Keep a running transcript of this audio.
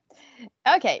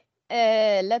Okay,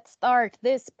 let's start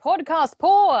this podcast.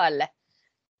 Paul,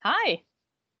 hi.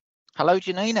 Hello,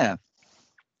 Janina.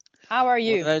 How are One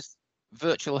you? of those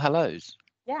virtual hellos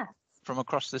Yes, from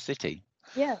across the city.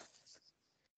 yes.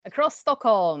 Across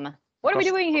Stockholm. What are we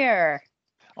doing here?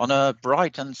 On a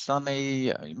bright and sunny,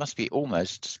 it must be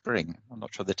almost spring. I'm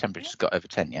not sure the temperature's got over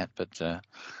 10 yet, but But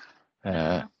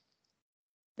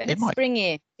it it's might.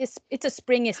 springy. It's a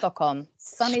springy Stockholm.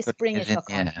 Sunny, But springy it's in the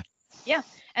Stockholm. air. Yeah,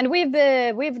 and we've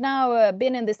now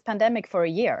been in this pandemic for a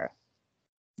year.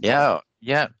 Yeah.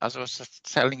 As I was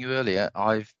telling you earlier,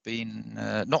 I've been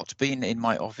not been in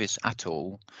my office at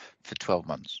all for 12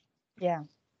 months. Yeah.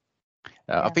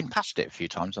 I've been past it a few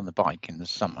times on the bike in the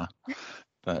summer,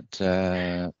 but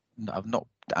I've not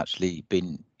actually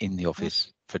been in the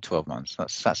office for 12 months.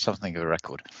 That's something of a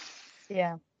record.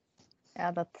 Yeah,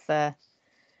 that's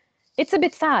it's a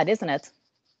bit sad, isn't it?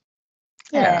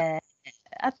 Yeah.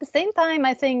 At the same time,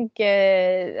 I think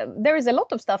there is a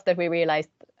lot of stuff that we realized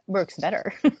works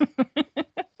better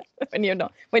when you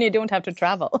don't have to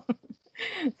travel.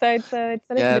 So it's a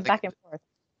little bit back and forth.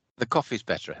 The coffee's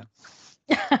better.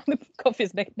 The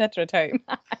coffee's better at home.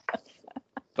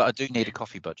 But I do need a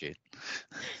coffee budget.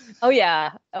 Oh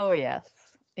yeah. Oh yes.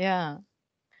 Yeah.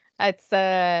 It's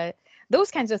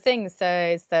those kinds of things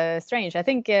is strange. I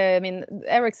think I mean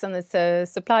Ericsson is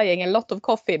supplying a lot of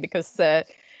coffee because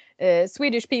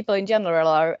Swedish people in general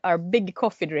are big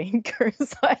coffee drinkers.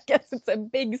 So I guess it's a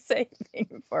big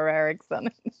saving for Ericsson.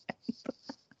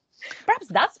 Perhaps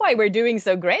that's why we're doing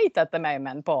so great at the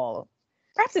moment, Paul.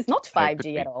 Perhaps it's not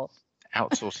 5G at all.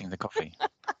 Outsourcing the coffee.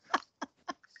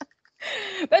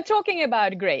 But talking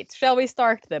about great, shall we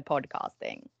start the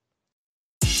podcasting?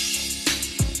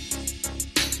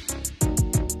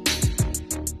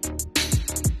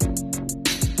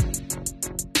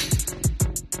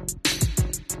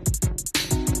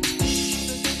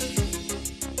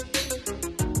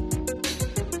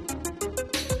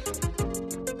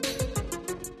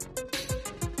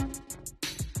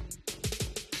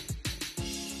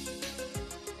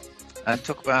 And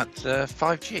talk about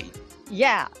 5G.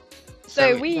 Yeah.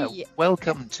 So we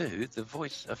welcome to the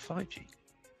voice of 5G.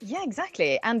 Yeah,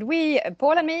 exactly. And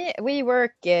Paul and me, we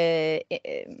work at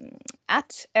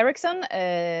Ericsson,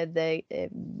 the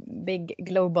big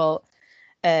global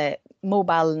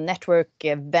mobile network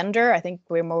vendor. I think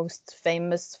we're most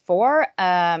famous for,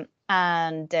 and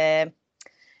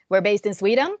we're based in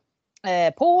Sweden.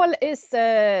 Paul is,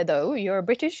 though, you're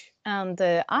British, and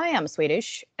I am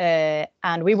Swedish,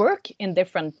 and we work in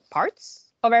different parts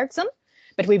of Ericsson,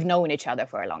 but we've known each other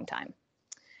for a long time.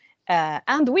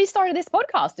 And we started this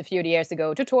podcast a few years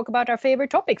ago to talk about our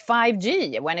favorite topic,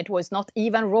 5G, when it was not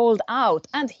even rolled out.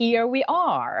 And here we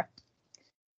are.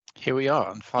 Here we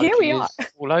are, and 5G is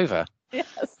all over.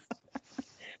 Yes.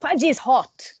 5G is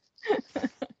hot.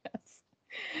 Yes.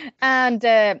 And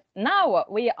now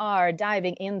we are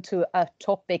diving into a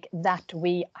topic that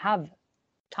we have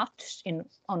touched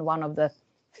on one of the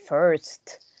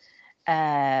first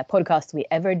podcasts we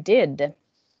ever did.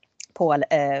 Paul,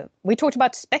 we talked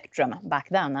about spectrum back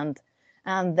then,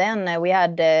 and then we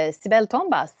had Sibel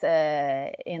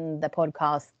Tombas in the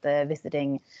podcast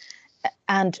visiting,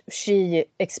 and she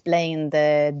explained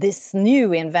this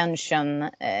new invention,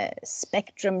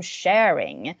 spectrum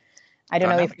sharing. I don't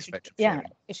know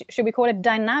if should we call it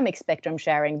dynamic spectrum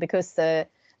sharing, because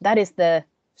that is the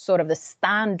sort of the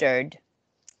standard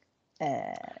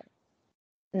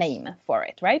name for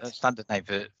it, right? The standard name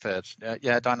for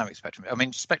dynamic spectrum. I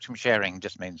mean, spectrum sharing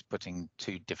just means putting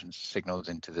two different signals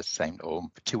into the same, or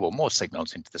two or more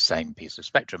signals into the same piece of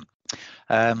spectrum.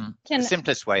 The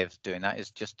simplest way of doing that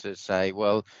is just to say,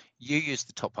 well, you use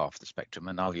the top half of the spectrum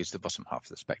and I'll use the bottom half of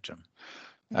the spectrum.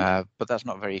 But that's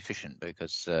not very efficient,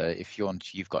 because if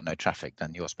you've got no traffic,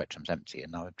 then your spectrum's empty,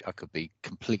 and I could be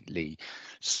completely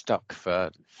stuck for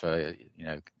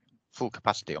full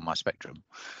capacity on my spectrum.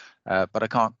 But I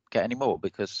can't get any more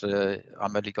because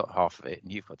I've only got half of it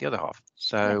and you've got the other half.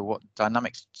 So what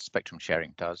dynamic spectrum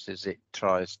sharing does is it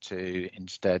tries to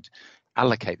instead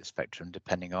allocate the spectrum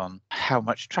depending on how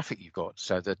much traffic you've got,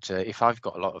 so that if I've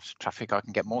got a lot of traffic, I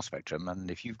can get more spectrum,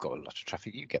 and if you've got a lot of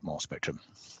traffic, you get more spectrum.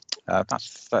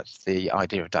 That's the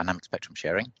idea of dynamic spectrum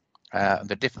sharing. There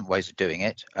are different ways of doing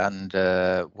it, and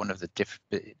one of the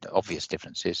obvious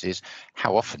differences is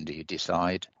how often do you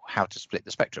decide how to split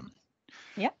the spectrum.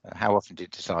 Yeah. How often do you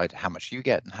decide how much you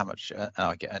get and how much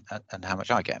I get and how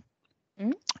much I get?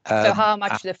 Mm-hmm. So how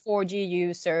much the 4G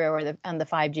user and the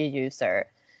 5G user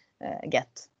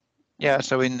get? Yeah.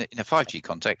 So in a 5G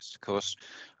context, of course,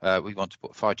 we want to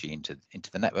put 5G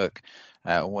into the network.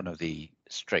 One of the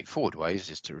straightforward ways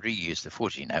is to reuse the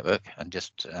 4G network and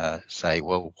just say,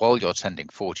 well, while you're sending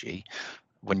 4G,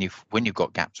 when you've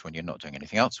got gaps when you're not doing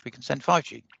anything else, we can send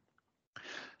 5G.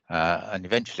 And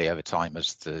eventually, over time,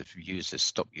 as the users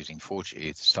stop using 4G,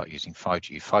 they start using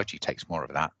 5G. 5G takes more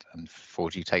of that, and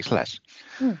 4G takes less.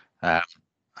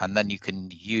 And then you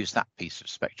can use that piece of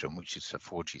spectrum, which is a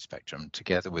 4G spectrum,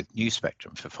 together with new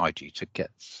spectrum for 5G to get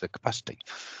the capacity.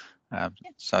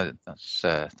 So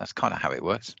that's kind of how it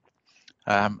works.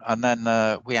 And then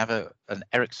we have an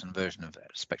Ericsson version of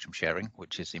spectrum sharing,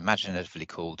 which is imaginatively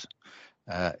called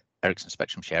Ericsson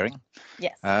spectrum sharing.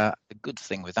 Yes. The good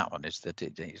thing with that one is that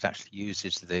it actually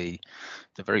uses the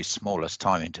very smallest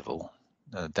time interval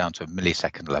down to a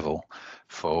millisecond level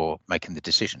for making the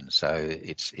decision. So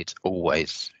it's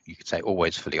always, you could say,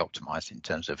 always fully optimized in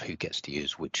terms of who gets to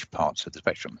use which parts of the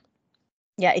spectrum.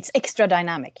 Yeah, it's extra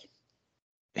dynamic.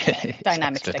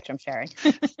 Dynamic spectrum sharing.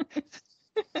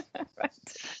 Right.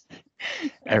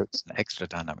 Ericsson extra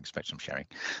dynamic spectrum sharing.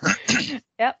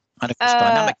 Yep. And of course,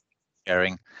 dynamic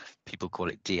sharing, people call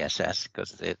it DSS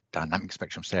because the dynamic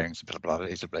spectrum sharing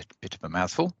is a bit of a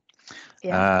mouthful.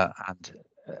 Yeah. And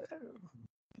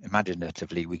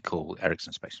imaginatively, we call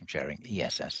Ericsson spectrum sharing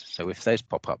ESS. So if those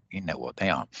pop up, you know what they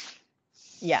are.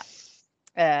 Yeah.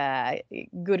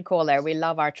 Good call there. We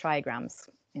love our trigrams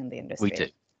in the industry. We do.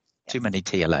 Yes. Too many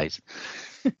TLAs.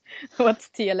 What's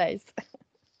TLAs?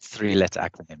 3-letter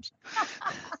acronyms.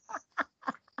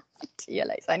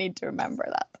 TLAs. I need to remember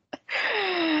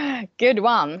that. Good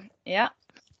one. Yeah.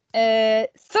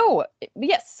 So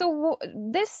yes. So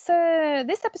this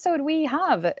episode we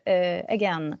have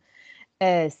again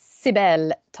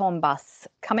Sibel Tombas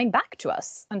coming back to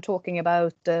us and talking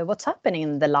about what's happening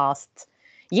in the last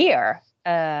year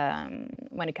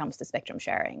when it comes to spectrum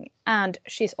sharing. And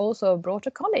she's also brought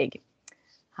a colleague,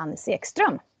 Hannes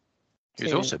Ekström.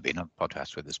 Who's also been on a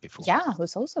podcast with us before. Yeah,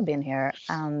 who's also been here.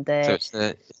 And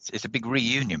so it's a big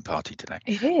reunion party today.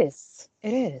 It is.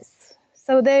 It is.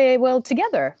 So they will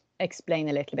together explain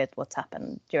a little bit what's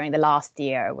happened during the last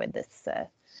year with this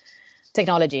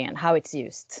technology and how it's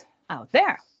used out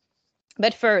there.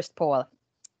 But first, Paul,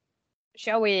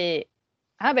 shall we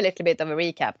have a little bit of a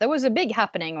recap? There was a big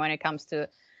happening when it comes to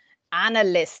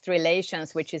analyst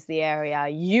relations, which is the area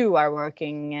you are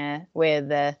working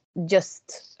with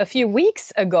just a few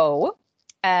weeks ago.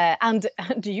 And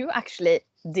you actually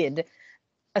did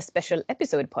a special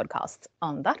episode podcast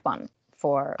on that one.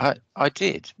 I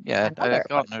did, yeah.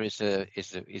 Gartner is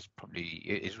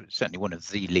certainly one of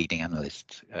the leading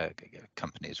analyst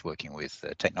companies working with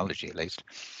technology, at least.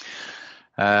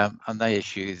 And they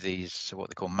issue these what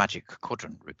they call magic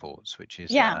quadrant reports, which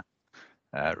is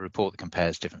a report that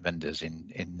compares different vendors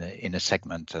in a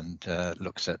segment and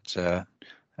looks at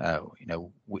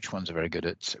which ones are very good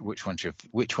at which ones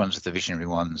are the visionary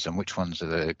ones and which ones are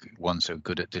the ones who are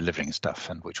good at delivering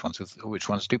stuff and which ones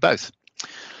do both.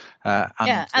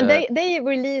 And they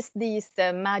released these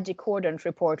magic quadrant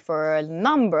report for a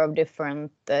number of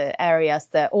different areas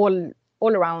all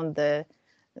around the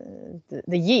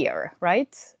year,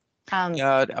 right?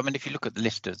 Yeah, I mean, if you look at the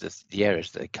list of the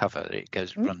areas that they cover, it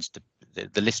goes runs to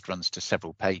the list runs to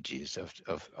several pages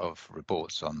of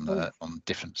reports on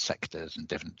different sectors and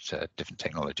different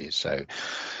technologies. So,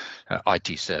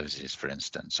 IT services, for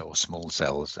instance, or small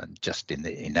cells, and just in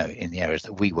the areas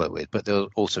that we work with, but they're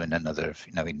also in another,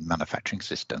 in manufacturing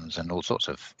systems and all sorts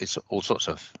of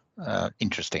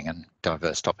interesting and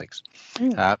diverse topics.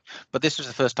 But this was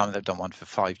the first time they've done one for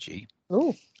 5G.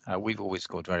 We've always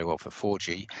scored very well for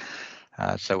 4G.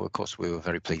 So, of course, we were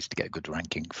very pleased to get a good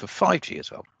ranking for 5G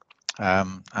as well.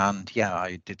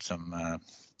 I did some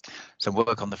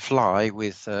work on the fly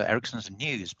with Ericsson's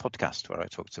News podcast, where I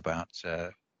talked about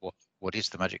what is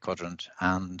the Magic Quadrant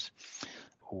and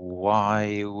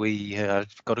why we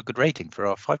got a good rating for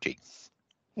our 5G.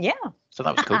 Yeah. So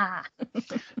that was cool.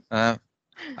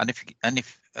 And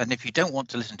if you don't want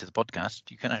to listen to the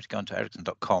podcast, you can actually go onto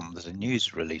Ericsson.com. There's a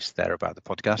news release there about the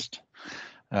podcast,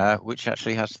 which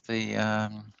actually has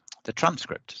the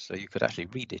transcript, so you could actually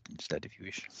read it instead if you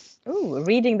wish. Ooh,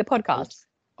 reading the podcast.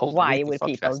 Why would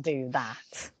people do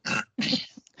that?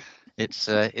 It's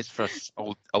for us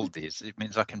oldies. It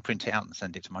means I can print it out and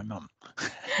send it to my mum.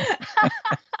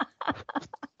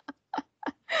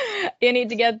 You need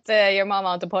to get your mom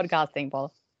onto podcasting,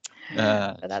 Paul.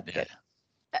 That's good.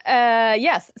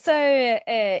 Yes. So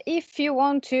if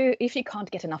you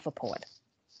can't get enough of Paul,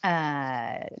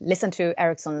 listen to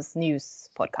Ericsson's News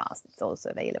podcast. It's also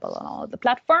available on all the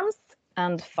platforms,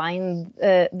 and find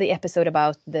the episode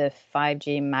about the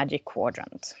 5G Magic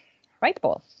Quadrant. Right,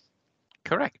 Paul?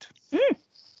 Correct.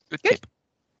 Good tip.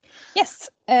 Yes.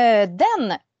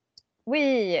 Then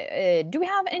do we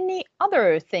have any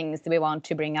other things we want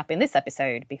to bring up in this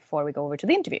episode before we go over to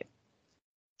the interview?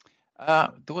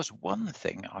 There was one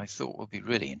thing I thought would be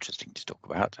really interesting to talk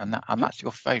about, and that's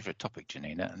your favourite topic,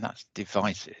 Janina, and that's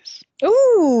devices.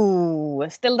 Ooh,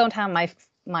 still don't have my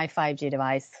 5G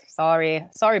device. Sorry,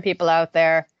 people out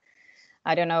there.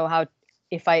 I don't know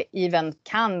if I even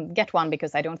can get one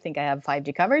because I don't think I have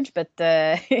 5G coverage, but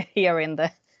here in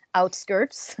the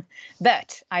outskirts,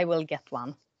 but I will get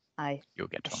one. You'll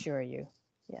get one. Assure you.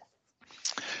 Yes.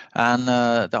 And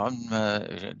I'm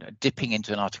dipping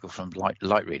into an article from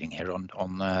Light Reading here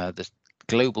on the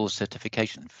Global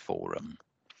Certification Forum,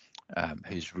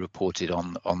 who's reported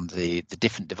on the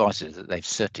different devices that they've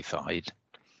certified,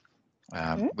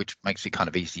 which makes it kind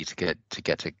of easy to get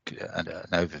an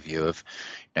overview of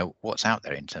what's out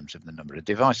there in terms of the number of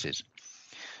devices.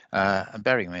 And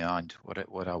bearing in mind,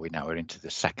 what are we now? We're into the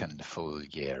second full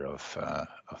year of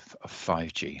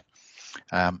 5G.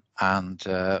 And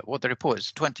what they report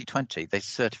is 2020, they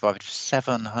certified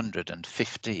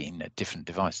 715 different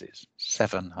devices.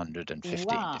 715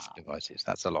 different devices.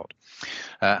 That's a lot.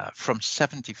 From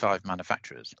 75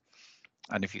 manufacturers.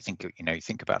 And if you think, you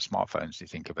think about smartphones, you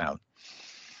think about,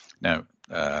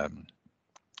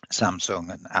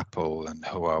 Samsung and Apple and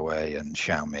Huawei and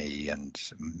Xiaomi and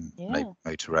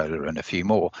Motorola and a few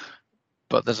more.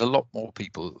 But there's a lot more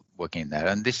people working in there,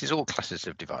 and this is all classes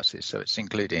of devices. So it's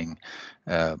including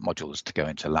modules to go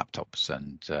into laptops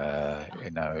and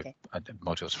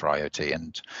modules for IoT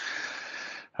and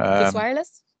fixed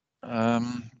wireless.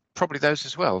 Probably those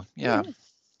as well. Yeah.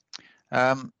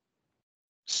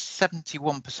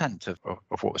 71% of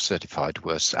what was certified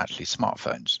was actually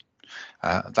smartphones.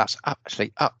 That's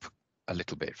actually up a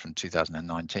little bit from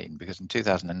 2019, because in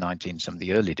 2019 some of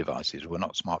the early devices were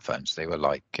not smartphones. They were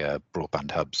like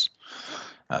broadband hubs,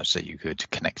 so you could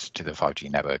connect to the 5G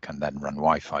network and then run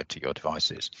Wi-Fi to your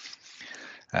devices.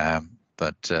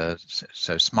 But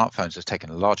so smartphones has taken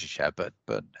a larger share, but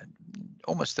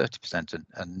almost 30%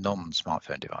 are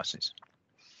non-smartphone devices.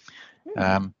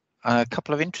 A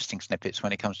couple of interesting snippets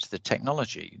when it comes to the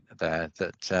technology there,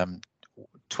 that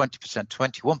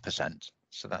 21%,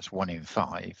 so that's 1 in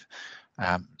 5,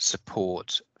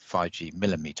 support 5G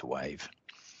millimeter wave.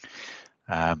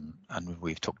 And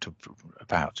we've talked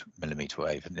about millimeter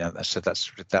wave, and so that's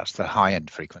the high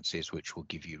end frequencies, which will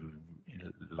give you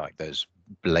like those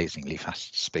blazingly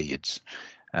fast speeds.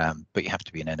 But you have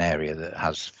to be in an area that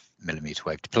has millimeter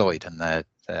wave deployed, and they're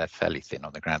fairly thin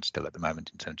on the ground still at the moment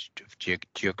in terms of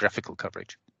geographical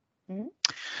coverage.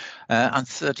 And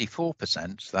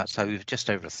 34%, that's just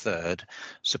over a third,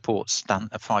 supports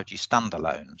a 5G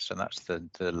standalone. So that's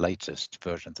the latest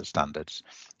version of the standards,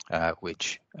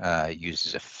 which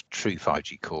uses a true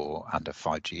 5G core and a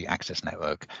 5G access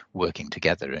network working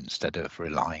together instead of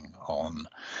relying on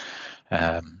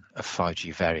a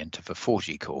 5G variant of a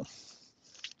 4G core.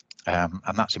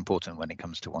 And that's important when it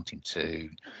comes to wanting to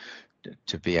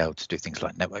be able to do things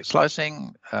like network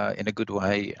slicing in a good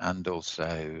way, and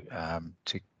also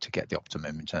to get the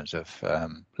optimum in terms of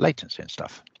latency and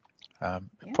stuff.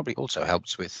 It probably also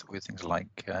helps with things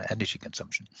like energy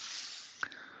consumption.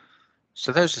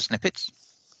 So those are snippets.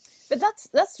 But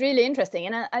that's really interesting,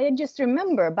 and I just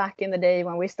remember back in the day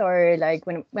when we started, like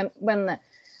when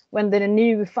the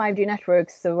new 5G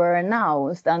networks were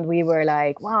announced, and we were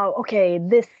like, wow, okay,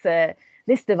 this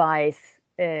device.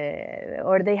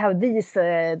 Or they have these,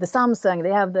 the Samsung, they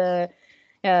have the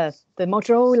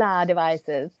Motorola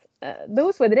devices.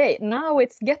 Those were the days. Now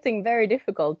it's getting very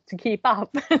difficult to keep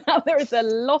up. Now there's a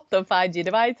lot of 5G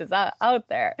devices out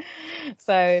there.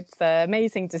 So it's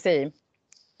amazing to see.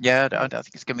 Yeah, I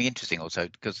think it's going to be interesting also,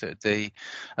 because the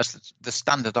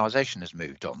standardization has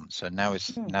moved on. So now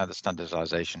the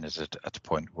standardization is at a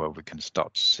point where we can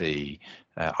start to see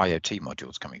IoT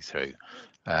modules coming through,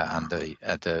 and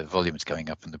the volumes going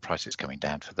up and the prices coming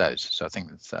down for those. So I think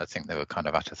they were kind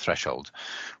of at a threshold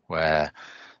where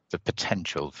the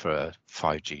potential for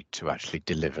 5G to actually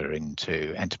deliver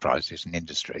into enterprises and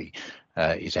industry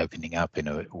is opening up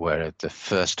where the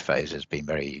first phase has been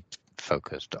very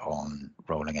focused on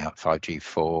rolling out 5G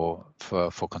for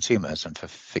consumers and for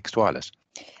fixed wireless.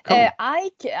 Cool.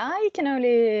 I can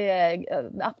only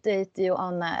update you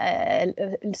on a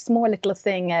small little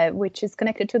thing which is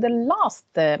connected to the last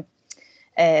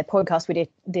podcast we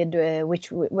did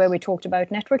where we talked about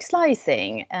network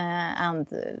slicing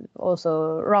and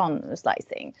also RAN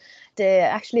slicing.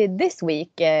 Actually, this week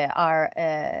there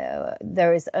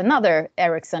is another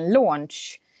Ericsson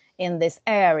launch in this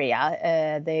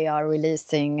area. They are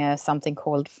releasing something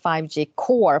called 5G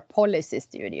Core Policy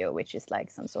Studio, which is like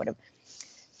some sort of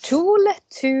tool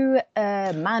to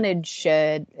manage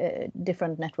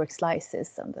different network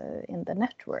slices in the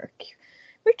network,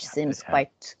 which seems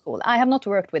quite cool. I have not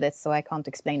worked with it, so I can't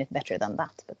explain it better than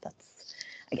that. But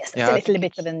I guess that's a little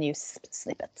bit of a news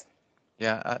snippet.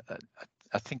 Yeah,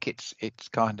 I think it's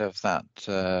kind of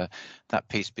that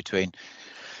piece between.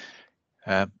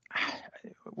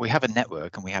 We have a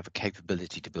network and we have a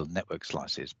capability to build network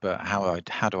slices, but how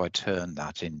do I turn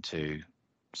that into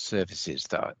services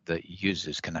that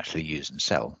users can actually use and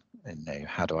sell? And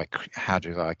how do I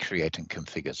create and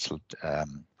configure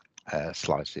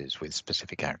slices with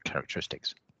specific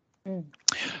characteristics?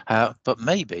 But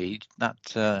maybe that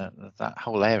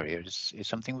whole area is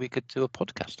something we could do a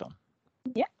podcast on.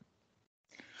 Yeah.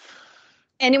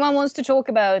 Anyone wants to talk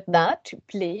about that,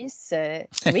 please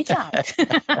reach out.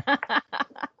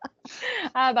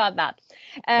 How about that?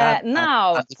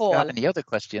 Now, and if Paul, you have any other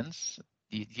questions,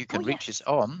 you can reach us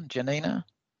on, Janina?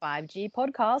 5G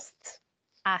podcast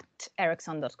at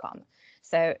Ericsson.com.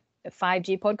 So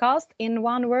 5G podcast in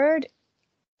one word,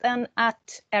 then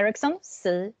at Ericsson,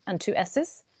 C and 2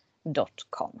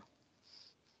 S's.com.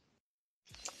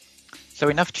 So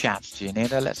enough chat,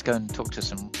 Janina. Let's go and talk to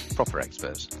some proper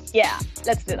experts. Yeah,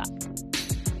 let's do that.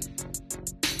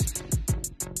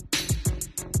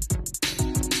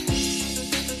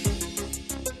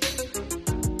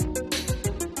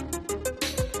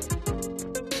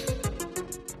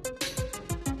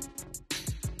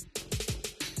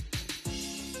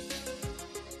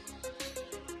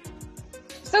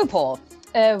 So, Paul,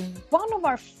 one of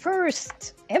our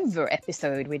first ever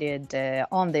episode we did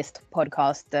on this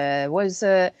podcast was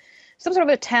some sort of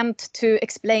attempt to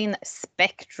explain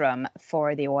spectrum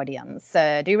for the audience.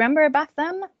 Do you remember back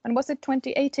then? When was it?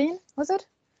 2018? Was it?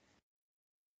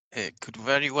 It could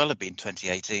very well have been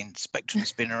 2018.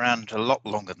 Spectrum's been around a lot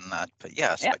longer than that, but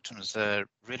yeah, Spectrum's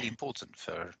really important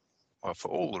for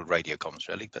all radio comms,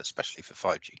 really, but especially for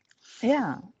 5G.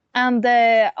 Yeah. And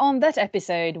on that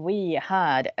episode, we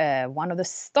had one of the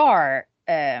star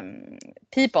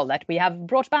people that we have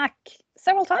brought back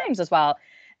several times as well,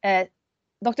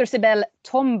 Dr. Sibel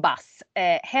Tombas,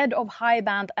 head of high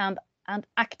band and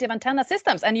active antenna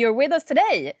systems. And you're with us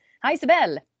today. Hi,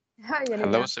 Sibel. Hi, Janina.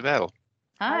 Hello, Sibel.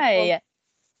 Hi.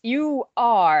 You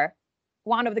are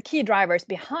one of the key drivers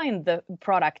behind the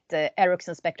product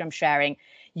Ericsson Spectrum Sharing.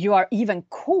 You are even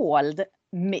called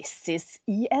Mrs.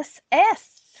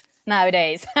 ESS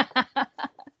nowadays.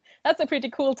 That's a pretty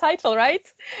cool title, right?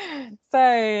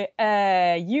 So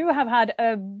you have had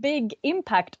a big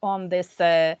impact on this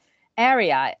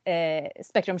area,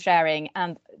 spectrum sharing,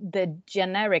 and the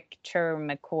generic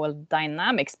term called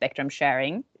dynamic spectrum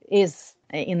sharing is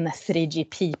in the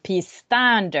 3GPP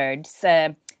standards.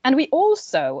 And we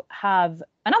also have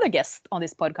another guest on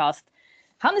this podcast,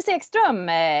 Hannes Ekström,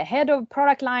 head of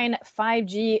product line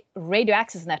 5G radio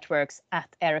access networks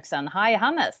at Ericsson. Hi,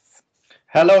 Hannes.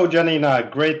 Hello, Janina.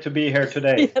 Great to be here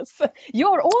today. Yes,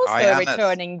 you're also a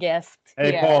returning guest.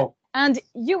 Hey, here. Paul. And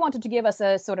you wanted to give us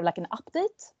a sort of like an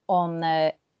update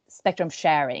on spectrum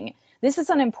sharing. This is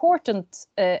an important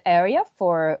area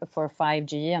for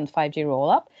 5G and 5G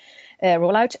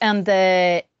rollout. And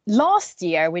last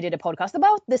year we did a podcast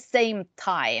about the same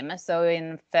time. So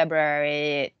in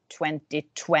February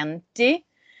 2020,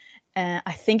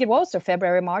 I think it was, or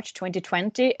February, March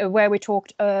 2020, where we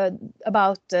talked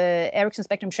about Ericsson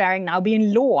Spectrum Sharing now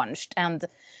being launched, and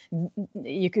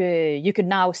you could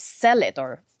now sell it,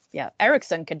 or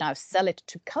Ericsson could now sell it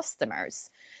to customers.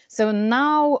 So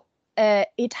now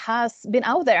it has been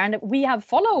out there, and we have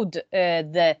followed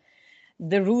the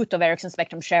route of Ericsson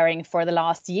Spectrum Sharing for the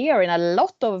last year, and a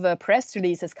lot of press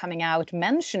releases coming out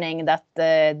mentioning that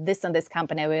this and this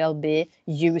company will be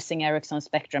using Ericsson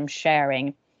Spectrum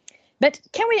Sharing. But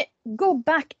can we go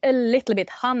back a little bit,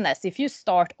 Hannes, if you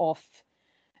start off,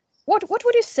 what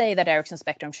would you say that Ericsson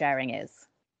Spectrum Sharing is?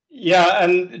 Yeah,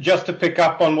 and just to pick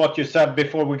up on what you said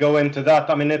before we go into that,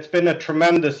 I mean, it's been a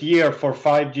tremendous year for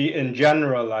 5G in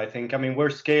general, I think. I mean, we're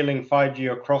scaling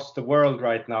 5G across the world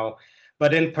right now.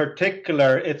 But in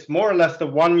particular, it's more or less the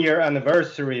 1-year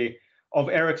anniversary of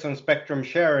Ericsson Spectrum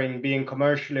Sharing being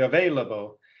commercially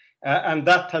available. And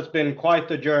that has been quite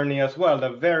a journey as well,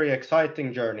 a very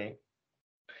exciting journey.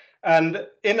 And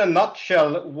in a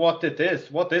nutshell, what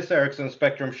is Ericsson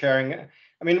Spectrum Sharing?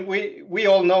 I mean, we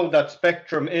all know that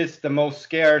spectrum is the most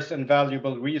scarce and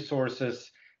valuable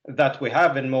resources that we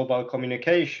have in mobile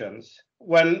communications.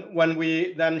 When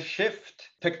we then shift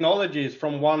technologies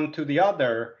from one to the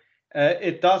other,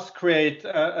 it does create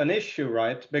an issue,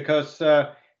 right? Because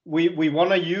we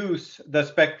want to use the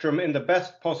spectrum in the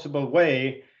best possible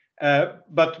way,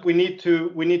 but we need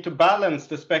to balance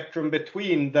the spectrum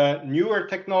between the newer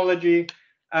technology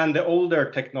and the older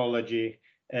technology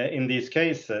in these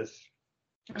cases.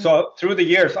 So through the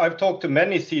years, I've talked to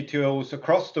many CTOs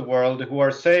across the world who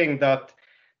are saying that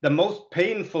the most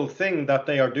painful thing that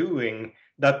they are doing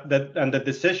and the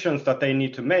decisions that they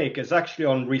need to make is actually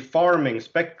on refarming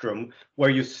spectrum, where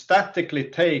you statically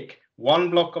take one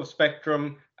block of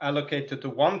spectrum, allocate it to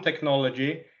one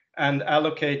technology, and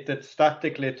allocate it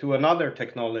statically to another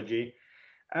technology.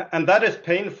 And that is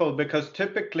painful because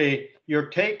typically you're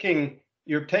taking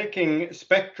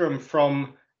spectrum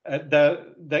from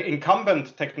the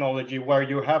incumbent technology, where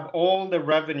you have all the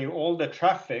revenue, all the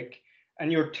traffic,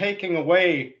 and you're taking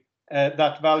away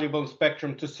that valuable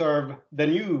spectrum to serve the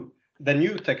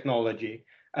new technology,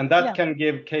 and that can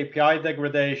give KPI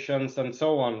degradations and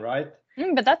so on, right?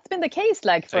 But that's been the case,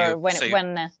 like for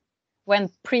when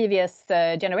previous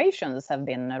generations have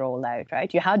been rolled out,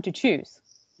 right? You had to choose.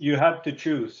 You had to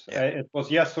choose. It was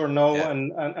yes or no,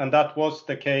 and that was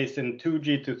the case in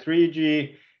 2G to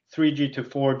 3G, 3G to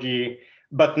 4G.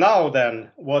 But now then,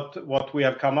 what we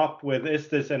have come up with is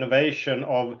this innovation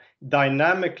of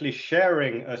dynamically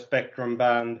sharing a spectrum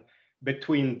band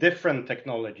between different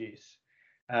technologies.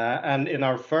 And in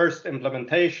our first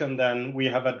implementation, then we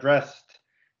have addressed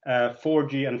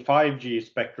 4G and 5G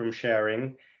spectrum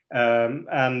sharing.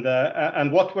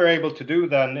 And what we're able to do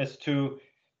then is to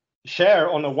share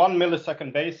on a 1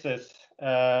 millisecond basis.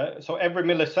 So every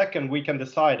millisecond we can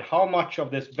decide how much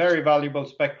of this very valuable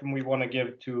spectrum we want to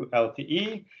give to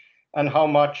LTE and how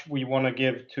much we want to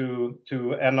give to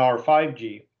NR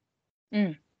 5G.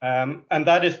 And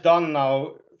that is done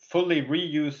now fully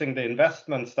reusing the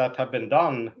investments that have been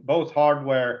done, both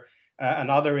hardware and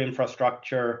other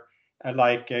infrastructure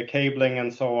like cabling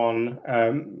and so on.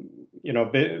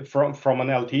 From an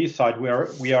LTE side,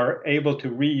 we are able to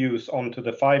reuse onto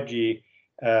the 5G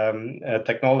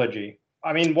technology.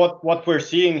 I mean, what we're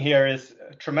seeing here is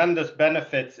tremendous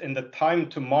benefits in the time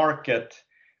to market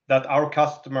that our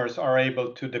customers are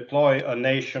able to deploy a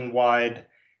nationwide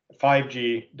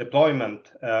 5G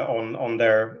deployment on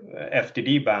their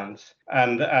FDD bands,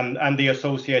 and the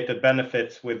associated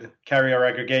benefits with carrier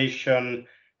aggregation,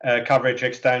 coverage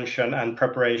extension, and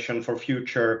preparation for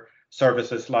future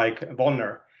services like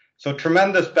VoNR. So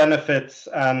tremendous benefits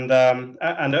and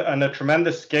a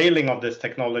tremendous scaling of this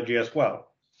technology as well.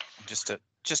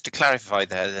 Just to clarify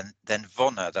there, then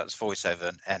VoNR, that's voice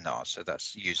over NR, so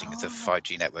that's using the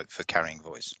 5G network for carrying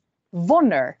voice.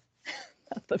 VoNR.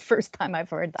 That's the first time I've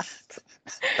heard that.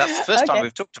 That's the first time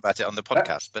we've talked about it on the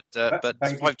podcast, but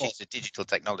 5G is a digital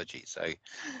technology, so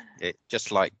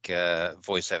just like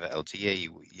voice over LTE,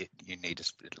 you need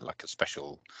a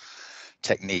special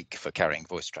technique for carrying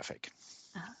voice traffic.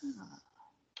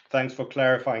 Thanks for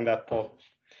clarifying that, Paul.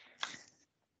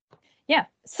 Yeah,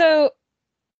 so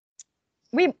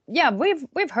we've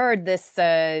heard this,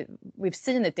 we've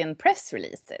seen it in press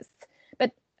releases,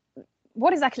 but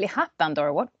what has actually happened,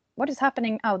 or what is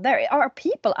happening out there? Are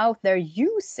people out there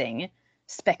using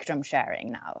spectrum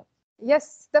sharing now?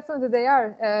 Yes, definitely they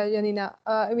are, Janina.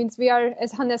 I mean, we are,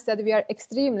 as Hannes said, we are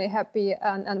extremely happy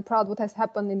and proud what has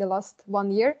happened in the last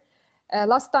 1 year.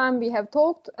 Last time we have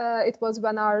talked, it was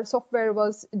when our software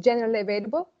was generally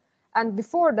available. And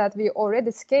before that, we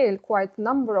already scaled quite a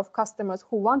number of customers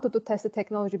who wanted to test the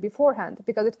technology beforehand,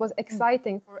 because it was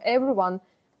exciting for everyone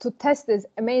to test this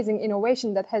amazing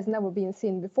innovation that has never been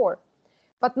seen before.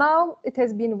 But now it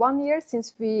has been 1 year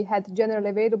since we had generally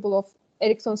available of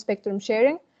Ericsson spectrum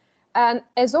sharing. And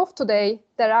as of today,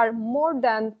 there are more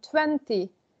than 20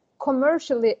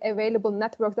 commercially available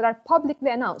networks that are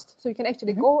publicly announced. So you can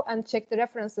actually go and check the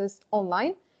references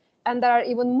online. And there are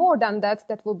even more than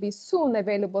that will be soon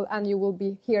available and you will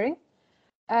be hearing.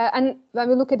 And when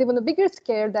we look at even a bigger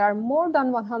scale, there are more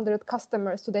than 100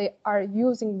 customers today are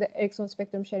using the Ericsson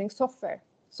spectrum sharing software.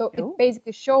 So it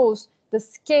basically shows the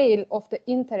scale of the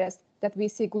interest that we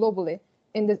see globally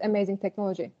in this amazing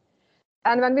technology.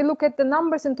 And when we look at the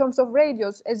numbers in terms of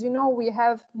radios, as you know, we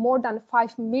have more than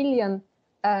 5 million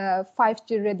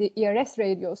 5G ready ERS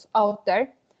radios out there.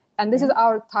 And this is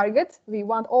our target. We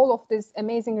want all of these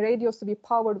amazing radios to be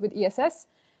powered with ESS.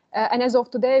 And as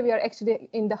of today, we are actually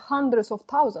in the hundreds of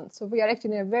thousands. So we are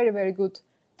actually in a very, very good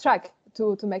track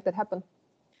to make that happen.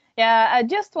 Yeah, I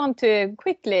just want to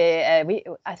quickly,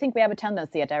 I think we have a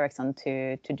tendency at Ericsson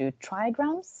to do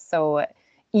trigrams. So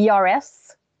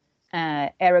ERS,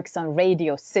 Ericsson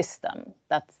radio system,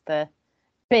 that's the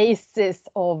basis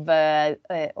of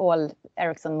all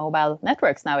Ericsson mobile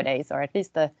networks nowadays, or at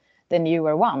least the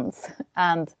newer ones.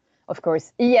 And of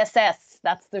course, ESS,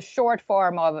 that's the short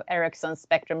form of Ericsson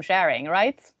spectrum sharing,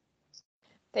 right?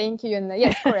 Thank you, Yuna.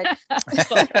 Yes, correct.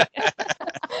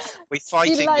 We're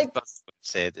fighting with buzzwords.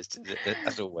 notes here,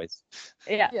 as always.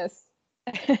 Yeah. Yes.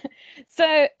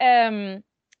 So,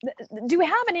 do we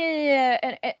have any?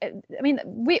 I mean,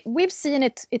 we've seen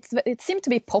it. It seemed to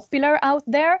be popular out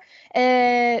there.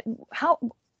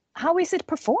 How is it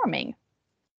performing?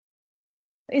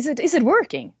 Is it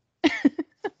working?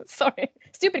 Sorry,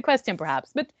 stupid question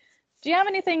perhaps, but do you have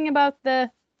anything about how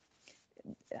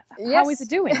is it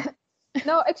doing?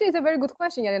 No, actually, it's a very good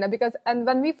question, Janina, because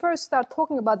when we first start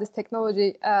talking about this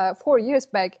technology 4 years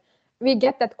back, we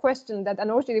get that question that,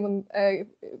 and also even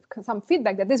some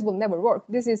feedback that this will never work.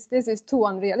 This is too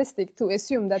unrealistic to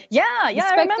assume that. Yeah,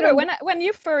 I remember when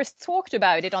you first talked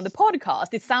about it on the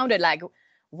podcast, it sounded like,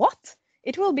 what?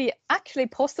 It will be actually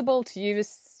possible to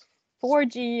use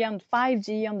 4G and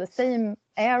 5G on the same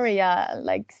area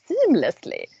like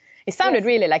seamlessly. It sounded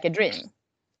really like a dream.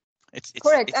 It's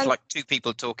correct. It's like two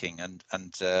people talking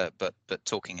but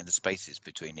talking in the spaces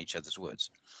between each other's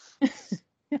words.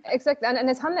 Exactly, and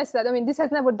as Hannes said, I mean, this has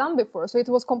never done before, so it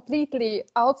was completely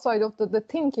outside of the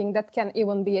thinking that can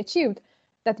even be achieved,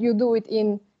 that you do it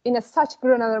in a such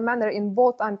granular manner in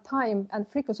both time and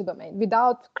frequency domain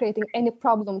without creating any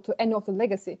problem to any of the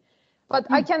legacy. But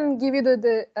I can give you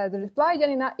the reply,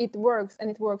 Janina. It works, and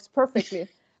it works perfectly.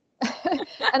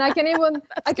 And I can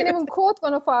even quote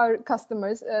one of our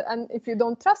customers, and if you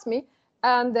don't trust me,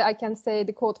 and I can say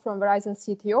the quote from Verizon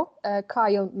CTO,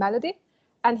 Kyle Melody.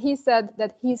 And he said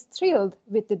that he's thrilled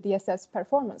with the DSS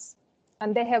performance,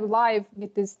 and they have live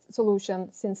with this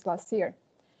solution since last year.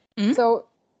 Mm-hmm. So,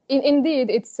 indeed,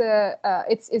 it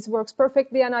works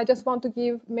perfectly. And I just want to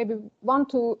give maybe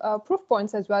 2 proof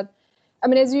points as well. I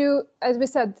mean, as we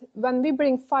said, when we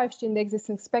bring 5G in the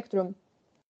existing spectrum,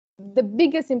 the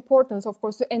biggest importance, of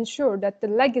course, to ensure that the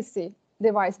legacy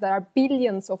device, there are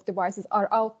billions of devices are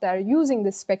out there using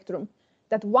this spectrum,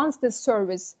 that once this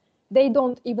service, they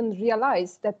don't even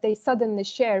realize that they suddenly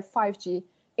share 5G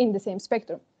in the same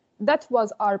spectrum. That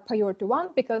was our priority 1,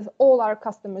 because all our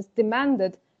customers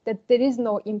demanded that there is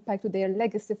no impact to their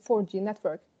legacy 4G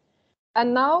network.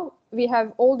 And now we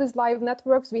have all these live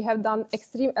networks. We have done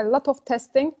a lot of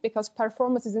testing because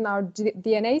performance is in our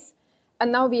DNAs.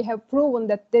 And now we have proven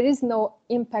that there is no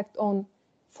impact on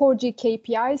 4G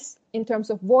KPIs in terms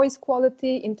of voice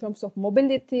quality, in terms of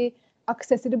mobility,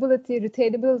 accessibility,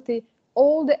 retainability.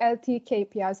 All the LTE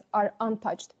KPIs are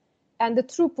untouched. And the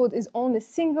throughput is only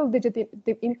single-digit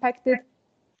impacted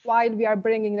while we are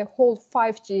bringing the whole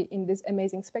 5G in this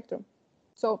amazing spectrum.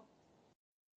 So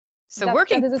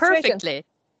working perfectly.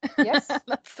 Yes.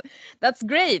 That's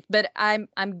great. But I'm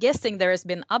guessing there has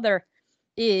been other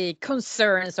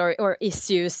concerns or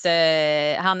issues,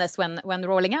 Hannes, when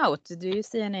rolling out. Do you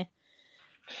see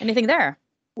anything there?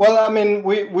 Well, I mean,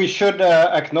 we should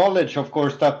acknowledge, of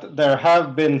course, that there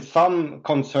have been some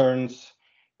concerns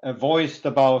voiced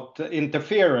about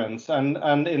interference and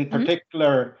in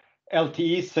particular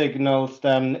LTE signals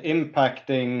then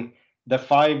impacting the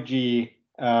 5G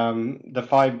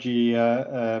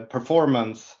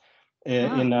performance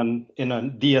in a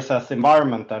DSS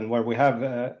environment, and where we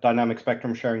have dynamic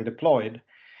spectrum sharing deployed.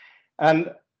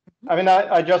 And I mean,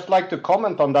 I just like to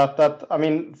comment on that, I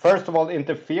mean, first of all,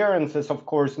 interference is, of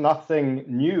course, nothing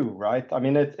new, right? I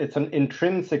mean, it's an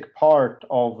intrinsic part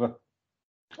of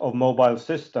mobile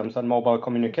systems and mobile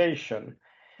communication.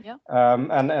 Yeah.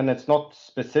 And it's not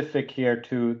specific here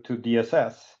to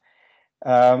DSS.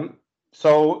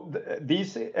 So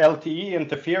these LTE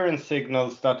interference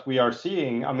signals that we are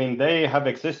seeing, I mean, they have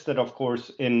existed, of course,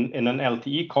 in an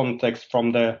LTE context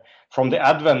from the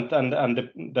advent and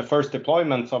the first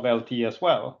deployments of LTE as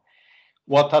well.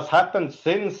 What has happened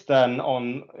since then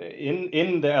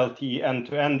in the LTE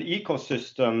end-to-end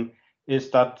ecosystem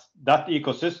is that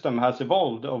ecosystem has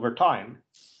evolved over time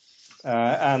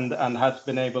and has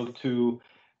been able to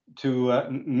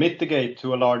mitigate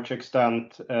to a large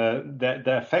extent the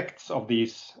effects of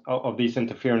these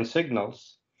interference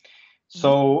signals.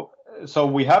 So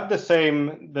we have the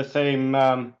same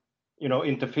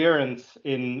interference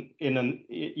in an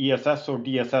ESS or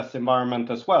DSS environment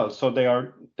as well. So they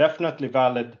are definitely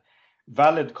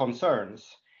valid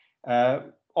concerns.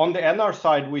 On the NR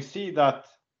side, we see that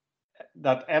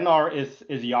NR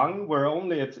is young.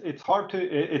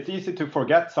 It's easy to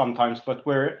forget sometimes, but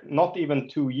we're not even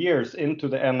 2 years into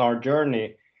the NR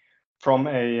journey from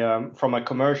a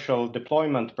commercial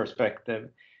deployment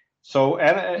perspective. So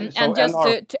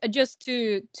just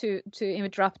to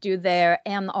interrupt you there,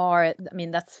 NR, I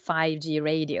mean, that's 5G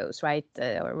radios, right?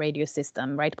 Or radio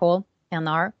system, right, Paul?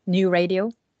 NR, new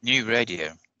radio. New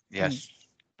radio, yes.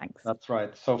 Thanks. That's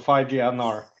right. So 5G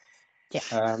NR.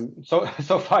 Yeah. So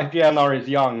 5G NR is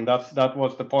young. That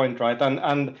was the point, right?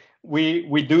 And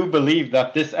we do believe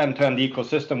that this end-to-end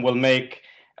ecosystem will make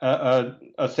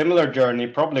a similar journey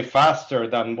probably faster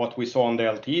than what we saw on the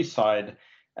LTE side,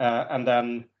 and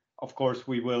then of course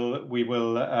we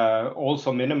will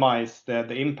also minimize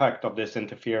the impact of this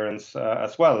interference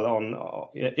as well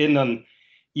in an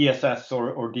ESS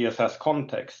or DSS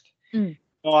context.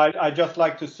 So I just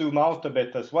like to zoom out a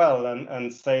bit as well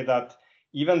and say that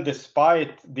even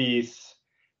despite these,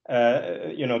 the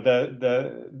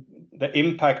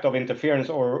impact of interference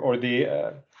or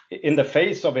the in the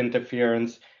face of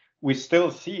interference, we still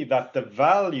see that the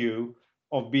value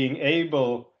of being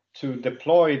able to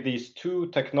deploy these two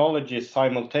technologies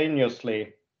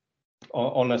simultaneously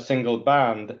on a single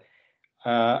band.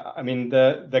 I mean,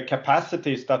 the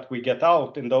capacities that we get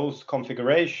out in those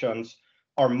configurations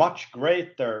are much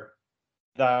greater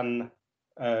than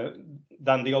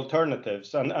the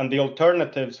alternatives, and the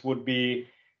alternatives would be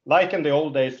like in the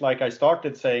old days, like I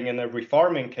started saying in a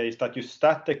refarming case, that you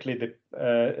statically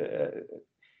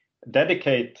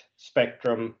dedicate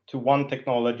spectrum to one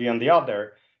technology and the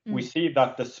other. We see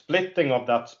that the splitting of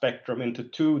that spectrum into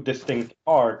two distinct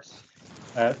parts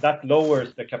that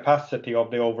lowers the capacity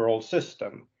of the overall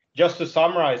system. Just to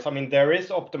summarize, I mean, there is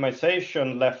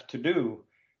optimization left to do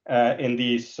in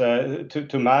these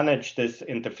to manage this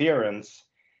interference,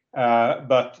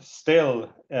 but still,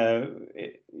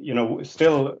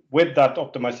 still with that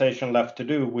optimization left to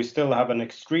do, we still have an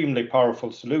extremely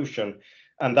powerful solution,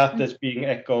 and that is being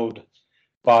echoed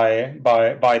by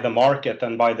the market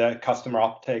and by the customer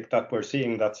uptake that we're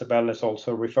seeing, that Sibel is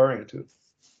also referring to.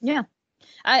 Yeah.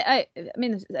 I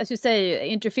mean, as you say,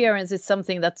 interference is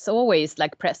something that's always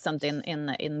like present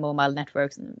in mobile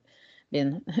networks and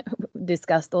been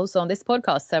discussed also on this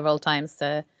podcast several times.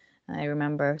 I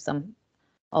remember some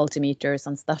altimeters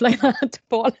and stuff like that.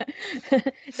 Paul,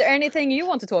 is there anything you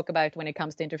want to talk about when it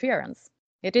comes to interference?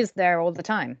 It is there all the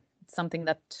time. It's something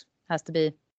that has to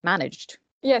be managed.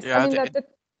 Yes, yeah, I mean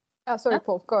sorry,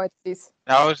 Paul, go ahead, please.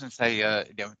 I was going to say,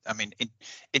 I mean,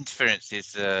 interference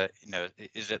is,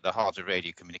 is at the heart of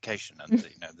radio communication, and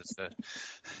there's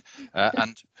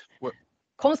and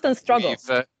constant struggle.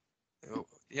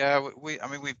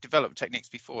 We've developed techniques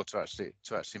before to actually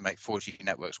make 4G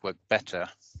networks work better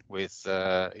with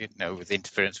with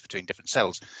interference between different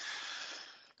cells.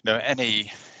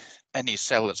 Any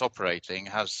cell that's operating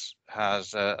has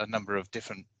a number of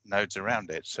different nodes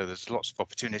around it, so there's lots of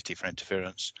opportunity for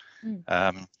interference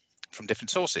from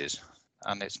different sources,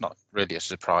 and it's not really a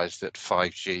surprise that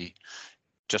 5G,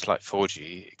 just like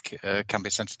 4G, can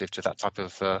be sensitive to that type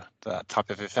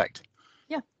of effect.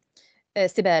 Yeah,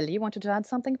 Sibel, you wanted to add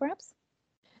something, perhaps?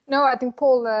 No, I think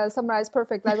Paul summarized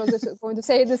perfectly. I was just going to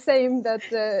say the same. That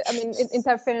I mean,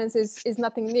 interference is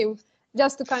nothing new.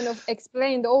 Just to kind of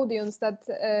explain the audience that,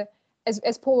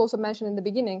 as Paul also mentioned in the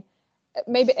beginning,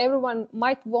 maybe everyone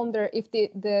might wonder if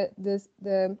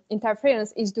the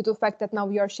interference is due to the fact that now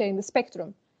we are sharing the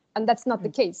spectrum, and that's not the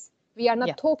case. We are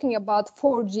not talking about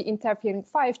 4G interfering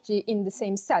 5G in the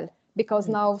same cell, because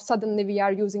now suddenly we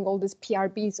are using all these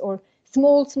PRBs or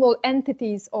small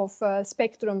entities of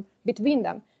spectrum between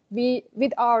them.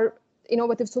 With our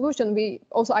innovative solution,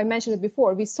 I mentioned it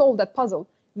before, we solve that puzzle.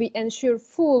 We ensure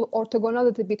full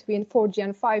orthogonality between 4G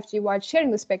and 5G while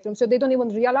sharing the spectrum, so they don't even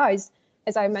realize,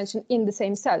 as I mentioned, in the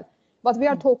same cell. What we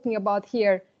are talking about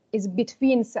here is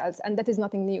between cells, and that is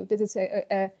nothing new. This is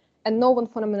a novel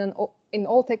phenomenon in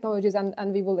all technologies,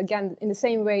 and we will, again, in the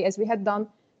same way as we had done,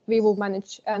 we will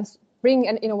manage and bring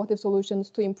an innovative solutions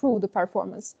to improve the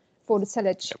performance for the cell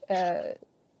edge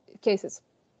cases.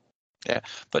 Yeah,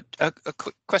 but a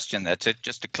quick question there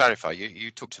just to clarify. You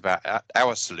talked about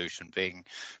our solution being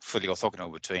fully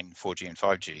orthogonal between 4G and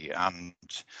 5G, and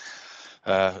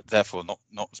therefore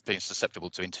not being susceptible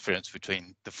to interference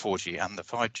between the 4G and the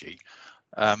 5G.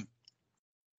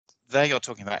 There you're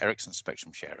talking about Ericsson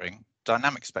spectrum sharing,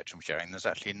 dynamic spectrum sharing. There's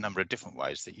actually a number of different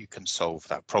ways that you can solve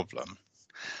that problem.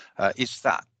 Is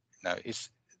that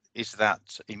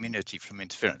immunity from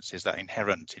interference? Is that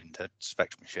inherent in the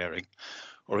spectrum sharing?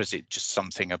 Or is it just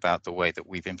something about the way that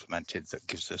we've implemented that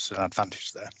gives us an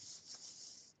advantage there?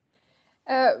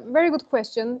 Very good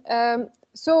question.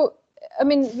 So, I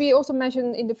mean, we also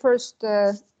mentioned in the first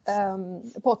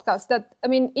podcast that, I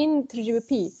mean, in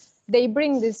 3GPP, they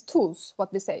bring these tools,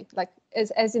 what we say, like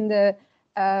as in the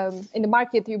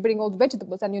market, you bring all the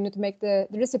vegetables and you need to make the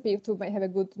recipe to have a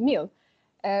good meal.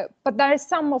 But there are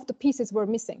some of the pieces we're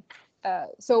missing.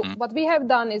 What we have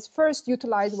done is first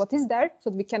utilize what is there so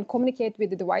that we can communicate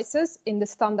with the devices in the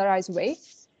standardized way.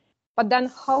 But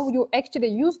then how you actually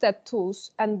use that tools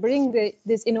and bring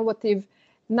this innovative,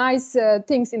 nice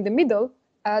things in the middle,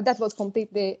 that was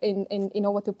completely in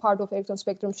innovative part of Ericsson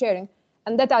spectrum sharing.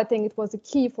 And that, I think, it was the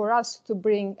key for us to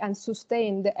bring and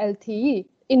sustain the LTE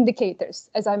indicators,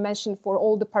 as I mentioned, for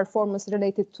all the performance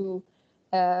related to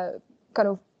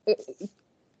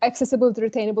accessibility,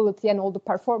 retainability, and all the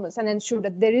performance, and ensure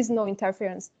that there is no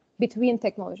interference between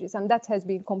technologies. And that has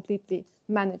been completely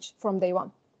managed from day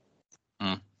one.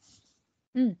 So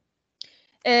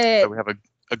we have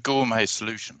a gourmet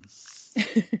solution.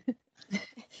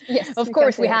 Yes, of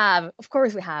course we have. Of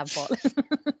course we have, Paul.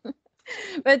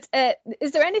 But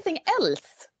is there anything else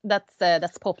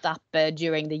that's popped up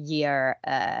during the year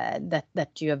that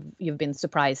you've been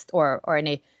surprised, or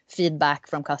any feedback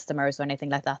from customers or anything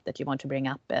like that you want to bring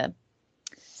up?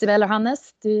 Sibel or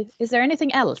Hannes, is there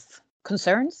anything else?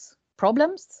 Concerns?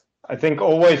 Problems? I think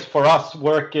always for us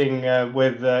working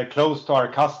with close to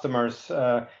our customers,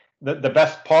 the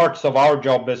best parts of our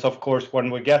job is, of course, when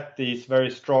we get these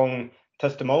very strong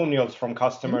testimonials from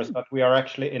customers that we are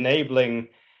actually enabling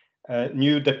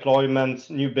new deployments,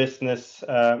 new business,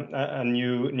 and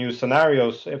new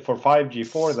scenarios for 5G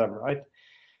for them, right?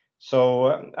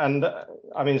 So, and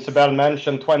I mean, Sibel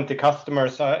mentioned 20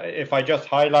 customers. If I just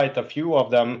highlight a few of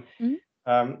them,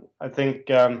 I think,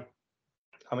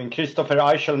 I mean, Christopher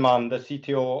Eichelmann, the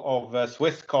CTO of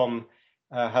Swisscom,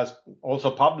 has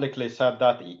also publicly said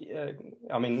that,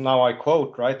 I mean, now I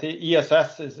quote, right, the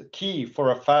ESS is key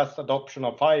for a fast adoption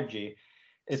of 5G.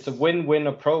 It's a win-win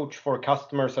approach for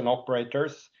customers and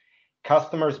operators.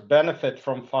 Customers benefit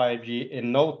from 5G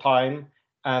in no time,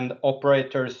 and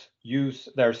operators use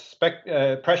their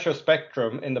precious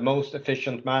spectrum in the most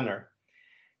efficient manner.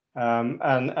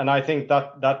 And I think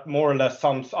that more or less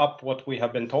sums up what we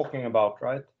have been talking about,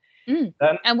 right?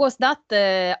 And was that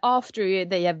after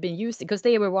they have been using, because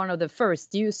they were one of the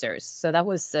first users, so that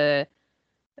was they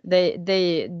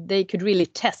could really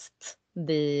test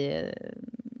the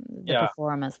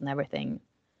performance and everything.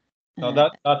 No,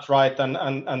 that's right,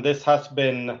 and this has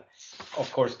been,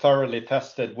 of course, thoroughly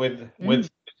tested with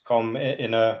Swisscom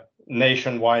in a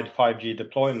nationwide 5G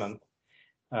deployment.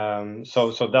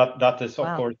 So that is,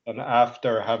 of course, and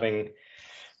after having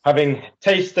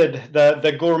tasted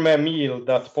the gourmet meal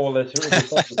that Paul is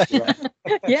referring to, right?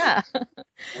 Yeah,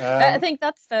 I think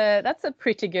that's a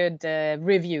pretty good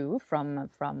review from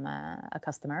a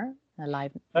customer, a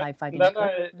live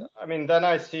 5G. Then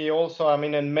I see also, I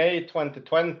mean, in May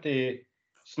 2020,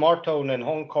 Smartphone in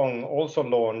Hong Kong also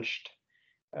launched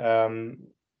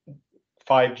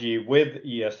 5G with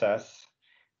ESS,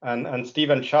 and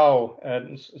Stephen Chow,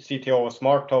 CTO of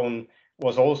Smartphone,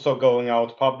 was also going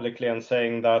out publicly and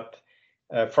saying that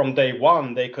from day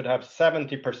one they could have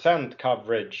 70%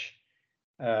 coverage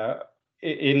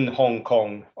in Hong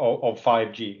Kong of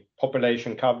 5G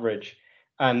population coverage,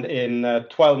 and in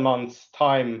 12 months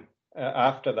time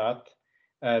after that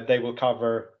they will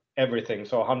cover everything,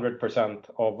 so 100%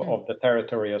 of the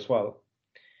territory as well.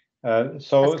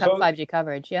 So 5G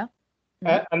coverage, yeah.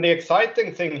 And the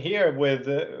exciting thing here with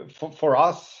for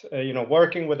us,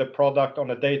 working with the product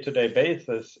on a day-to-day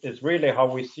basis is really how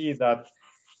we see that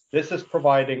this is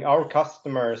providing our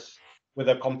customers with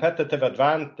a competitive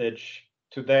advantage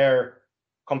to their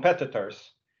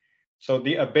competitors. So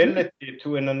the ability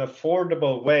to, in an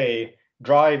affordable way,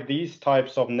 drive these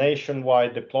types of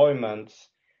nationwide deployments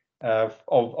of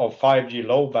 5G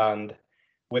low band,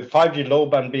 with 5G low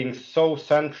band being so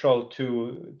central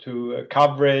to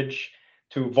coverage,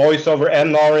 to voice over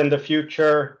NR in the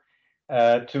future,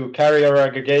 to carrier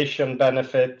aggregation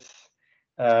benefits.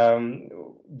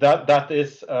 That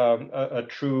is a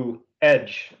true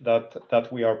edge that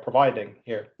we are providing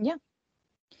here. Yeah.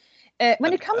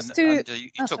 When it comes to...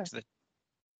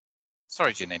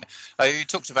 Sorry, Janina. You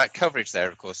talked about coverage there,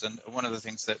 of course, and one of the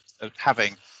things that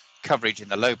having coverage in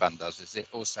the low band does is it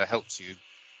also helps you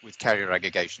with carrier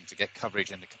aggregation to get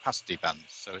coverage in the capacity bands.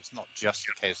 So it's not just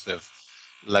a case of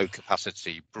low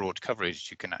capacity, broad coverage.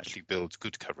 You can actually build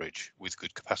good coverage with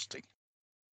good capacity.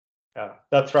 Yeah,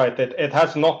 that's right. It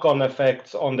has knock-on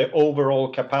effects on the overall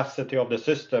capacity of the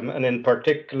system, and in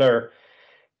particular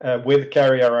with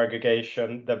carrier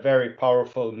aggregation, the very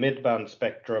powerful mid-band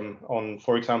spectrum on,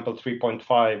 for example,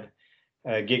 3.5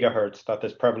 gigahertz that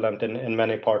is prevalent in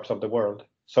many parts of the world.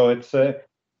 So it's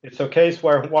a case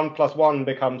where 1 + 1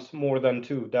 becomes more than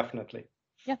 2, definitely.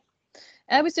 Yeah.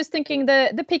 I was just thinking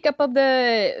the pickup of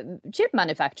the chip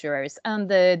manufacturers and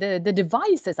the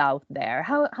devices out there.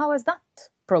 How has that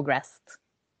progressed?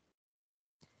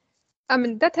 I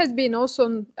mean, that has been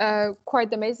also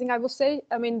quite amazing, I would say.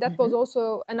 I mean, that was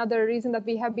also another reason that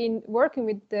we have been working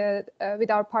with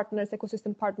our partners,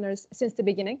 ecosystem partners, since the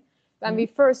beginning. When we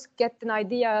first get an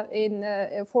idea in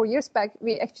 4 years back,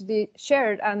 we actually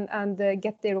shared and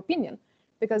get their opinion.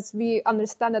 because we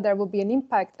understand that there will be an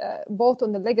impact both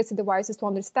on the legacy devices to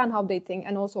understand how they think,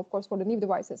 and also, of course, for the new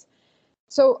devices.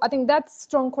 So I think that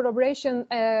strong collaboration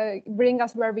brings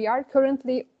us where we are.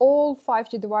 Currently, all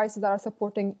 5G devices that are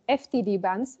supporting FDD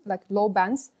bands, like low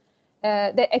bands,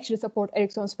 they actually support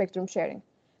Ericsson spectrum sharing.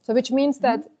 So which means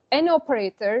that any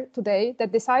operator today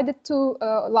that decided to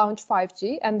launch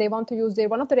 5G and they want to use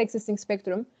one of their existing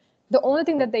spectrum, the only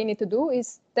thing that they need to do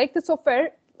is take the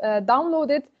software, download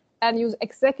it, and use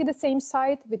exactly the same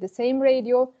site with the same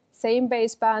radio, same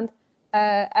baseband,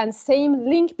 and same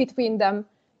link between them,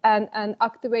 and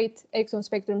activate Ericsson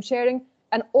spectrum sharing.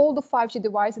 And all the 5G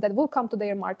devices that will come to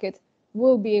their market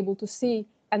will be able to see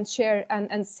and share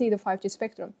and see the 5G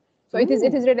spectrum. So it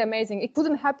is really amazing. It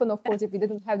couldn't happen, of course, if we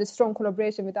didn't have this strong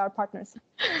collaboration with our partners.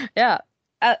 Yeah,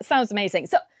 sounds amazing.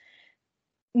 So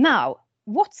now,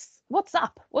 what's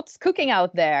up? What's cooking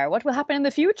out there? What will happen in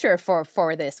the future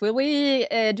for this? Will we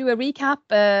do a recap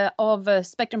of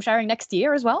spectrum sharing next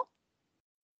year as well?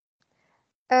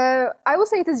 I would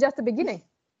say it is just the beginning.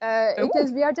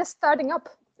 We are just starting up.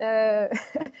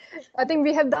 I think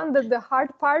we have done the hard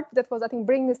part. That was, I think,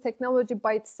 bringing this technology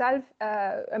by itself.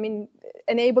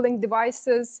 Enabling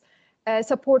devices,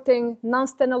 supporting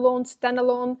non-standalone,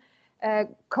 standalone,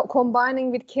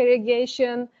 combining with carrier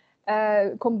aggregation,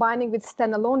 combining with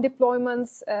standalone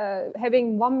deployments,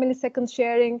 having 1 millisecond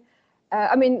sharing.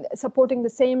 Supporting the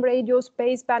same radios,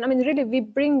 baseband. Really, we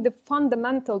bring the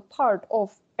fundamental part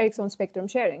of Ericsson spectrum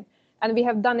sharing, and we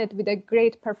have done it with a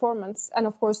great performance, and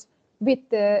of course with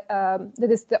the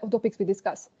topics we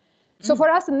discuss. So for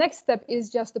us, the next step is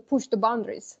just to push the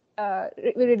boundaries,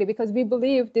 really, because we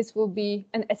believe this will be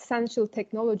an essential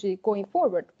technology going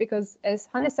forward. Because as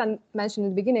Hannes mentioned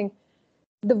in the beginning,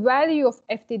 the value of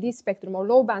FDD spectrum or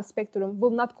low band spectrum will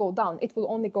not go down; it will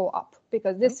only go up,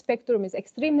 because this spectrum is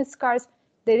extremely scarce.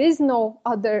 There is no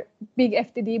other big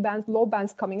FDD bands, low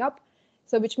bands coming up.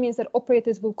 So which means that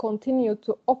operators will continue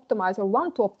to optimize or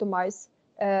want to optimize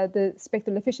the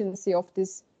spectral efficiency of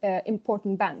these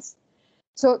important bands.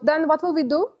 So then what will we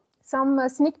do? Some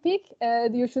sneak peek. I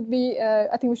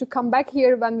think we should come back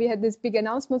here when we had these big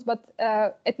announcements, but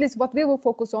at least what we will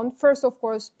focus on first, of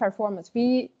course, performance.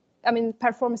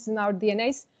 Performance is in our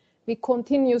DNAs. We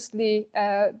continuously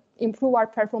improve our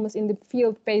performance in the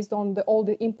field based on all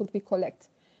the input we collect.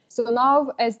 So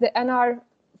now as the NR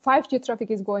 5G traffic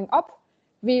is going up,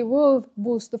 we will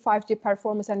boost the 5G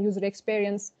performance and user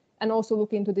experience, and also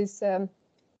look into this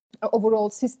overall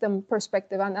system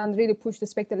perspective and really push the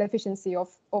spectral efficiency of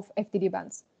FDD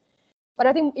bands. But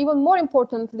I think even more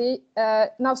importantly,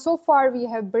 now so far we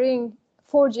have bring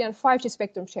 4G and 5G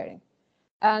spectrum sharing.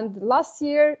 And last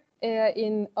year,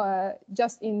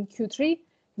 just in Q3,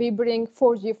 we bring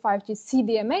 4G, 5G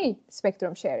CDMA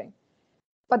spectrum sharing.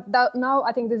 But now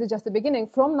I think this is just the beginning.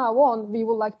 From now on, we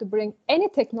would like to bring any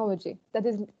technology that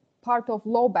is part of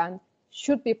low band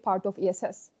should be part of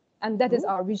ESS. And that is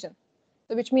our vision.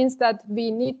 So which means that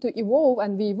we need to evolve,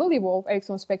 and we will evolve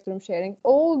Ericsson spectrum sharing,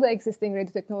 all the existing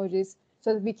radio technologies,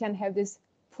 so that we can have this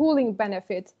pooling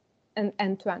benefit and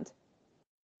end-to-end.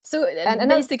 So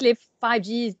basically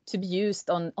 5G to be used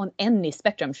on any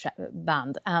spectrum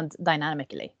band and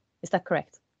dynamically. Is that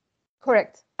correct?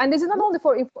 Correct. And this is not only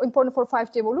important for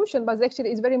 5G evolution, but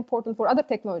actually is very important for other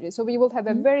technologies. So we will have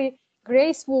a very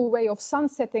graceful way of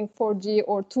sunsetting 4G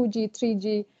or 2G,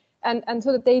 3G, and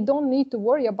so that they don't need to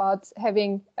worry about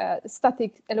having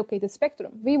static allocated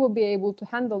spectrum. We will be able to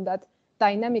handle that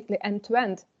dynamically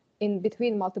end-to-end in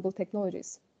between multiple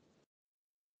technologies.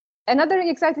 Another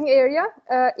exciting area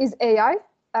is AI.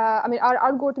 Our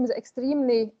algorithm is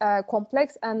extremely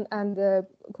complex and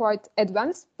quite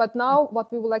advanced, but now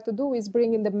what we would like to do is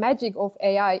bring in the magic of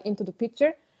AI into the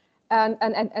picture and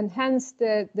enhance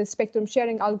the spectrum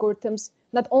sharing algorithms,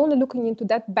 not only looking into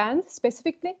that band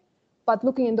specifically, but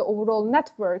looking in the overall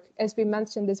network, as we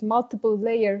mentioned, this multiple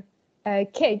layer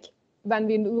cake. When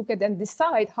we look at and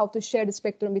decide how to share the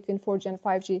spectrum between 4G and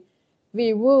 5G,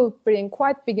 we will bring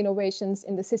quite big innovations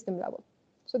in the system level.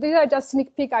 So these are just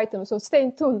sneak peek items. So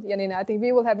stay tuned, Janina. I think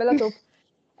we will have a lot of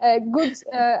good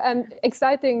and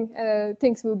exciting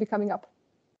things will be coming up.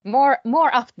 More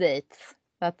updates.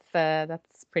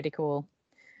 That's pretty cool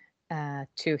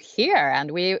to hear.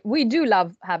 And we do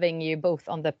love having you both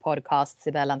on the podcast,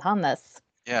 Sibel and Hannes.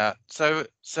 Yeah. So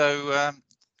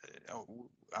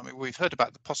we've heard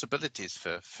about the possibilities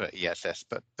for ESS,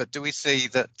 but do we see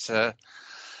that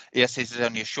ESS is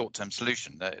only a short-term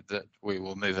solution, that we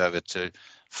will move over to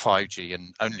 5G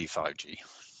and only 5G?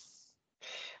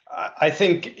 I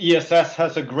think ESS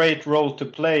has a great role to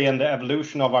play in the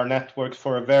evolution of our networks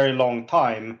for a very long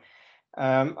time.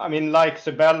 Like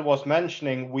Sibel was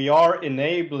mentioning, we are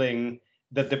enabling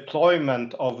the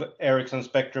deployment of Ericsson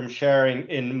spectrum sharing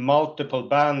in multiple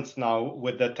bands now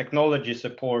with the technology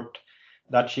support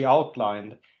that she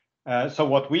outlined. So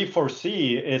what we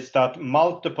foresee is that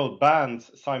multiple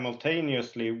bands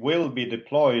simultaneously will be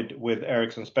deployed with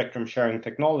Ericsson spectrum sharing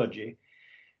technology.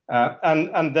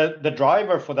 And the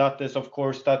driver for that is, of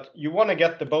course, that you want to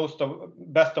get the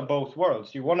best of both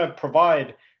worlds. You want to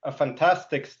provide a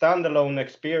fantastic standalone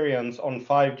experience on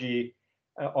 5G.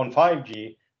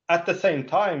 At the same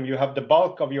time, you have the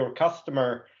bulk of your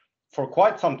customer for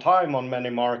quite some time on many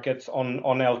markets on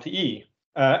LTE.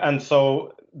 And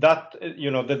so that,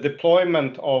 the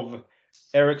deployment of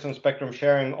Ericsson spectrum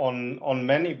sharing on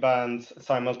many bands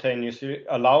simultaneously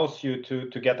allows you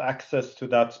to get access to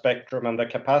that spectrum and the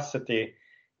capacity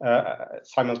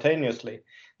simultaneously.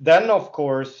 Then, of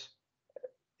course,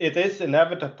 it is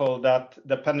inevitable that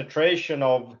the penetration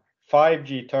of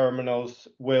 5G terminals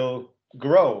will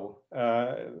grow,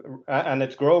 and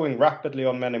it's growing rapidly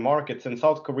on many markets. In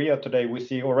South Korea today, we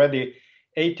see already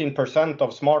 18%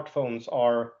 of smartphones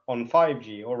are on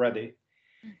 5G already.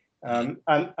 And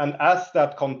as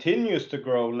that continues to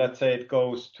grow, let's say it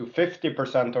goes to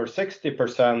 50% or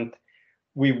 60%,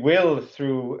 we will,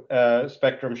 through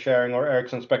spectrum sharing or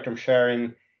Ericsson spectrum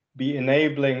sharing, be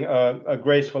enabling a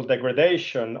graceful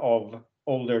degradation of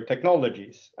older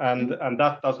technologies. And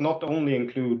that does not only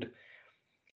include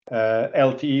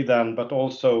LTE then, but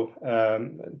also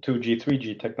 2G,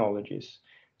 3G technologies.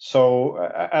 So,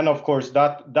 and of course,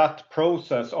 that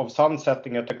process of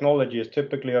sunsetting a technology is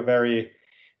typically a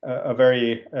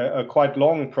quite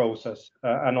long process,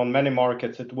 and on many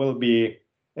markets it will be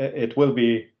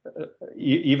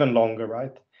even longer,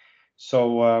 right?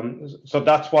 So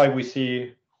that's why we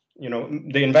see,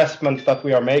 the investments that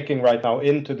we are making right now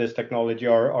into this technology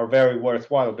are very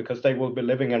worthwhile, because they will be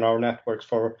living in our networks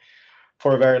for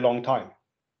a very long time.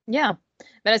 Yeah.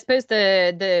 But I suppose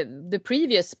the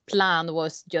previous plan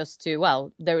was just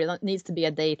to, there needs to be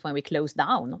a date when we close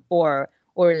down or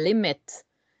limit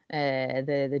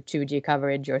the 2G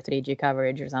coverage or 3G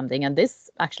coverage or something. And this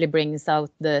actually brings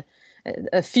out a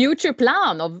future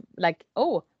plan of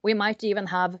we might even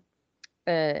have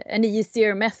an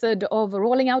easier method of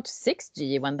rolling out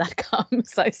 6G when that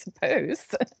comes, I suppose.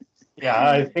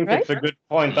 Yeah, I think It's a good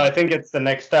point. I think it's the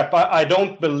next step. I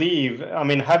don't believe,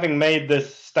 having made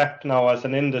this step now as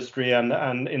an industry and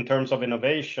in terms of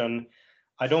innovation,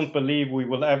 I don't believe we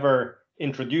will ever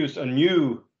introduce a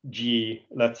new G,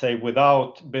 let's say,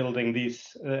 without building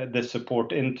this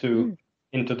support into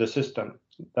the system.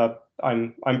 That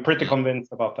I'm pretty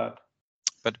convinced about that.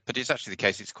 But it's actually the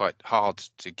case. It's quite hard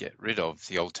to get rid of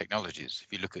the old technologies.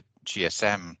 If you look at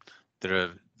GSM,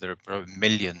 there are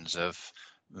millions of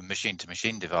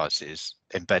machine-to-machine devices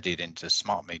embedded into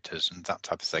smart meters and that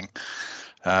type of thing,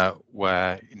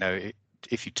 where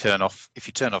if you turn off the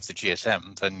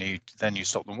GSM, then you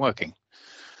stop them working.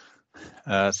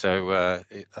 So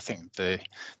I think the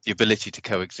ability to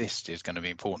coexist is going to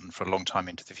be important for a long time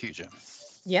into the future.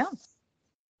 Yeah.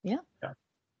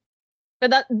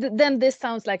 But then this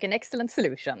sounds like an excellent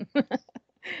solution.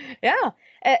 Yeah.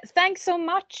 Thanks so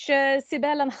much,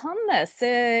 Sibel and Hannes.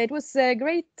 It was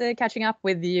great catching up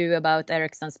with you about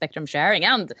Ericsson spectrum sharing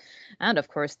and of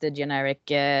course the generic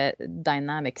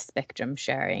dynamic spectrum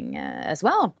sharing as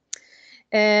well.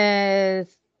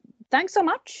 Thanks so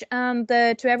much, and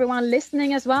to everyone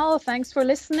listening as well, thanks for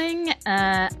listening,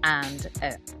 and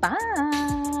bye.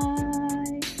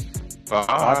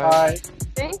 Bye.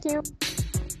 Thank you.